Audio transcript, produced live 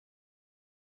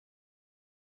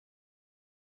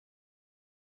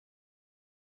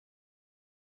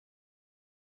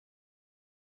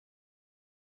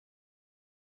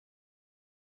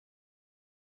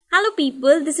Hello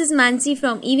people, this is Mansi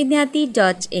from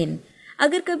evidyati.in।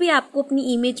 अगर कभी आपको अपनी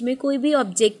इमेज में कोई भी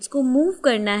ऑब्जेक्ट्स को मूव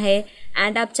करना है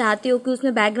एंड आप चाहते हो कि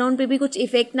उसमें बैकग्राउंड पे भी कुछ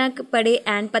इफेक्ट ना पड़े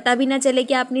एंड पता भी ना चले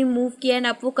कि आपने मूव किया एंड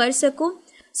आप वो कर सको,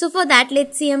 so for that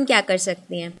let's see हम क्या कर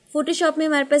सकते हैं। फोटोशॉप में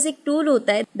हमारे पास एक टूल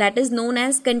होता है that is known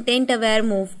as content aware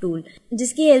move tool,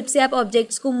 जिसकी हेल्प से आप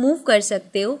ऑब्जेक्ट्स को मूव कर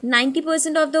सकते हो।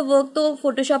 90% ऑफ द वर्क तो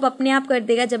फोटोशॉप अपने आप कर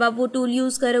देगा। जब आप वो टूल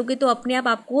यूज करोगे तो अपने आप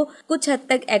आपको कुछ हद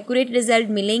तक एक्यूरेट रिजल्ट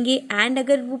मिलेंगे एंड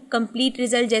अगर वो कंप्लीट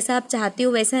रिजल्ट जैसा आप चाहते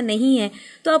हो वैसा नहीं है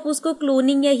तो आप उसको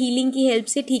क्लोनिंग या हीलिंग की हेल्प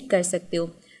से ठीक कर सकते हो।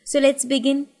 So let's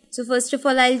begin. So first of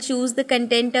all I will choose the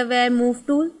content aware move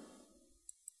tool.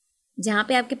 जहाँ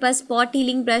पे आपके पास स्पॉट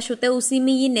हीलिंग ब्रश होता है उसी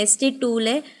में ये नेस्टेड टूल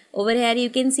है। Over here you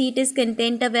can see it is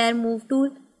content aware move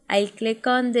tool. I click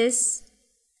on this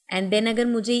and then अगर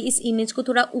मुझे इस इमेज को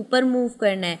थोड़ा ऊपर मूव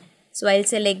करना है सो I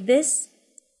select this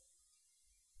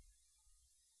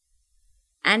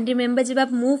and remember जब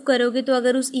आप मूव करोगे तो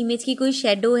अगर उस इमेज की कोई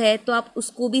शेडो है तो आप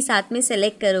उसको भी साथ में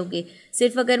सेलेक्ट करोगे।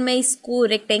 सिर्फ अगर मैं इसको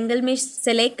रेक्टेंगल में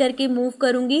सेलेक्ट करके मूव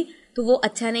करूंगी तो वो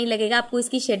अच्छा नहीं लगेगा, आपको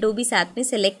इसकी शेडो भी साथ में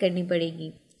सेलेक्ट करनी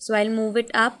पड़ेगी। सो आई मूव इट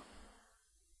अप,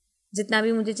 जितना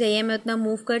भी मुझे चाहिए मैं उतना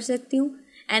मूव कर सकती हूँ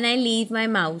and I leave my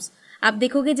mouse. आप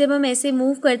देखोगे जब हम ऐसे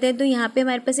मूव करते हैं तो यहाँ पे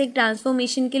हमारे पास एक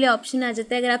ट्रांसफॉर्मेशन के लिए ऑप्शन आ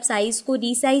जाता है। अगर आप साइज को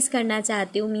रीसाइज करना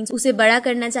चाहते हो, मीन्स उसे बड़ा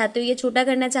करना चाहते हो या छोटा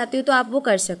करना चाहते हो तो आप वो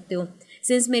कर सकते हो।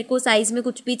 सिंस मेरे को साइज में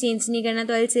कुछ भी चेंज नहीं करना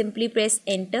तो I simply press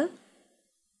enter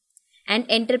and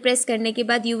enter press करने के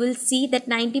बाद you will see that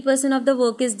 90% of the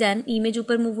work is done. Image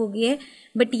ऊपर मूव हो गई है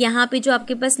बट यहाँ पे जो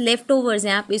आपके पास लेफ्ट ओवर्स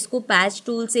हैं आप इसको पैच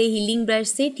टूल से, हीलिंग ब्रश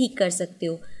से ठीक कर सकते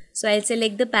हो। सो I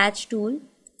select the patch tool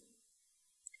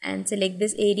and select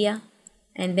this area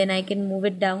and then I can move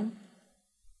it down.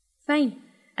 Fine,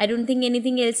 I don't think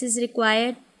anything else is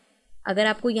required. अगर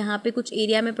आपको यहाँ पे कुछ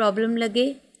एरिया में प्रॉब्लम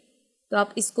लगे तो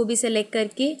आप इसको भी सेलेक्ट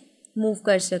करके मूव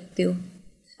कर सकते हो।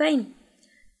 Fine,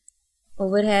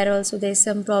 over here also there is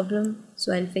some problem,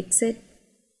 so I'll fix it.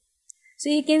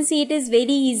 So you can see it is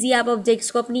very easy, आप ऑब्जेक्ट्स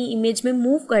को अपनी इमेज में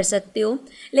मूव कर सकते हो।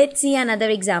 Let's see another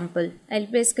example. I'll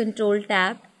press Control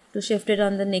Tab to shift it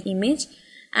on the next image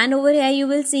and over here you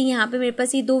will see यहाँ पे मेरे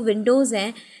पास ये दो विंडोज़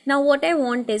हैं। Now what I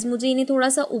want is मुझे इन्हें थोड़ा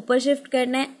सा ऊपर शिफ्ट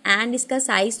करना है एंड इसका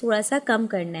साइज थोड़ा सा कम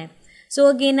करना है। So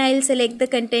again I'll select the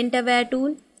Content Aware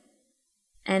tool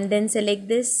and then select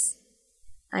this.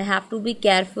 I have to be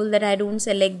careful that I don't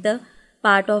select the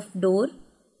part of door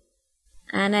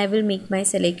and I will make my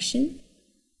selection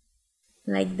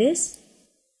like this.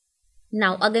 Now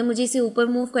अगर मुझे इसे ऊपर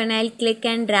move करना है I'll click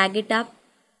and drag it up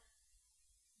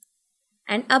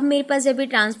and अब मेरे पास जब ये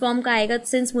ट्रांसफॉर्म का आएगा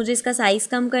सिंस मुझे इसका साइज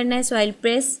कम करना है so I'll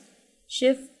press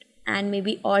shift and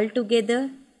maybe all together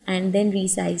and then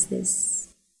resize this.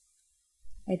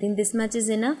 I think this much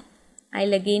is enough.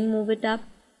 I'll again move it up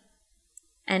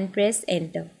and press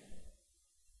enter.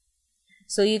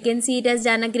 So you can see it has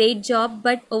done a great job,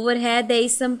 but over here there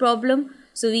is some problem,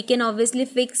 so we can obviously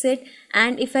fix it.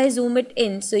 And if I zoom it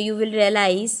in, so you will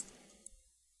realize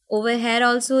over here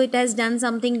also it has done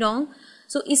something wrong.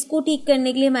 So इसको ठीक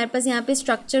करने के लिए हमारे पास यहाँ पे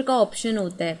structure का option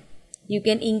होता है। You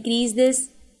can increase this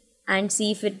and see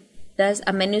if it does।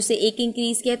 अब मैंने उसे एक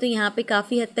increase किया तो यहाँ पे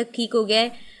काफ़ी हद तक ठीक हो गया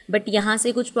है, but यहाँ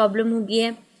से कुछ problem हो गई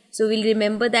है। So we'll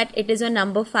remember that it is on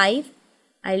number 5.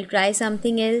 I'll try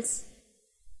something else.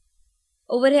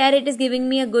 Over here it is giving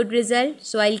me a good result,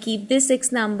 so I'll keep this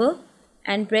 6 number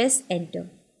and press enter.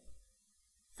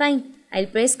 Fine, I'll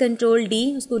press Ctrl D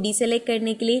उसको deselect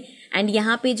करने के लिए and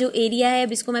यहाँ पे जो area है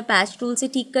अब इसको मैं patch tool से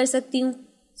ठीक कर सकती हूँ।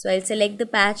 So I'll select the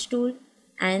patch tool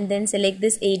and then select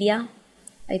this area.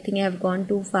 I think I have gone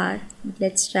too far.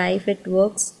 Let's try if it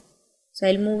works. So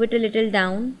I'll move it a little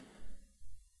down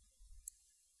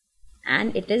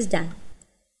and it is done.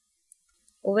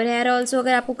 Over here also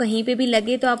अगर आपको कहीं पे भी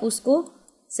लगे तो आप उसको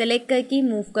select करके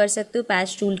मूव कर सकते हो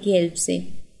पैच टूल की हेल्प से।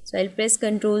 सो आई press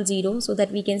Ctrl 0 so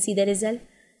that we can see the result.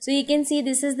 So you can see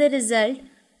this is the result.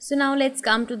 So now let's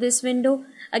come to this window.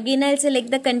 Again I'll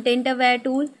select the Content Aware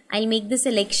tool. I'll make the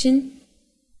selection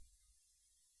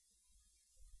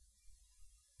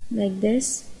like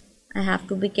this. I have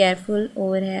to be careful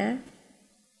over here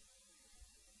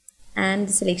and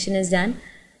the selection is done.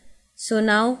 So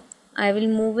now I will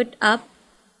move it up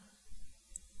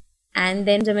and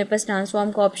then जब मेरे पास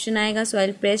transform का option आएगा so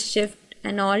I'll press shift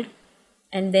and alt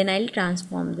and then I'll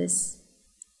transform this.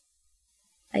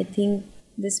 I think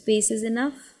this space is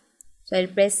enough, so I'll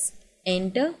press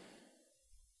enter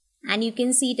and you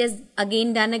can see it has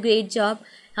again done a great job.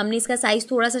 हमने इसका size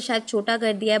थोड़ा सा शायद छोटा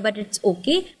कर दिया है but it's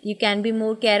okay. You can be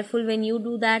more careful when you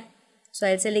do that. So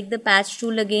I'll select the patch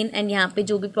tool again and यहाँ पे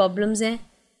जो भी problems हैं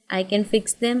I can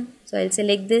fix them. So I'll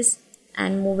select this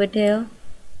and move it here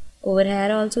Over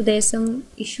here also there's some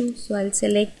issue, so I'll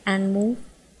select and move.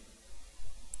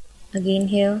 Again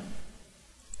here,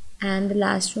 and the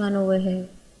last one over here.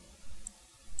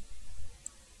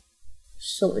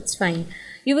 So it's fine.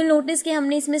 You will notice कि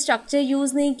हमने इसमें structure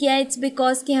use नहीं किया. It's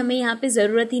because कि हमें यहाँ पे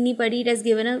ज़रूरत ही नहीं पड़ी. It has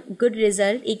given a good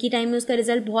result. एक ही टाइम में उसका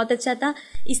रिजल्ट बहुत अच्छा था,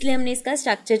 इसलिए हमने इसका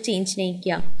स्ट्रक्चर चेंज नहीं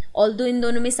किया. ऑल्दो इन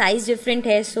दोनों में साइज़ डिफरेंट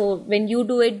है, so when you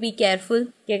do it be careful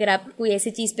कि अगर आप कोई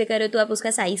ऐसी चीज़ पे करो तो आप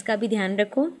उसका साइज़ का भी ध्यान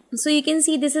रखो. So you can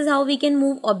see this is how we can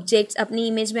move objects अपनी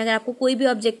इमेज में. अगर आपको कोई भी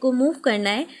ऑब्जेक्ट को मूव करना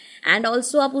है, एंड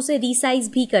ऑल्सो आप उसे रीसाइज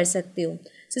भी कर सकते हो.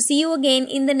 सो सी you again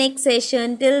in the next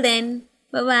session. Till then,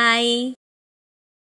 bye bye.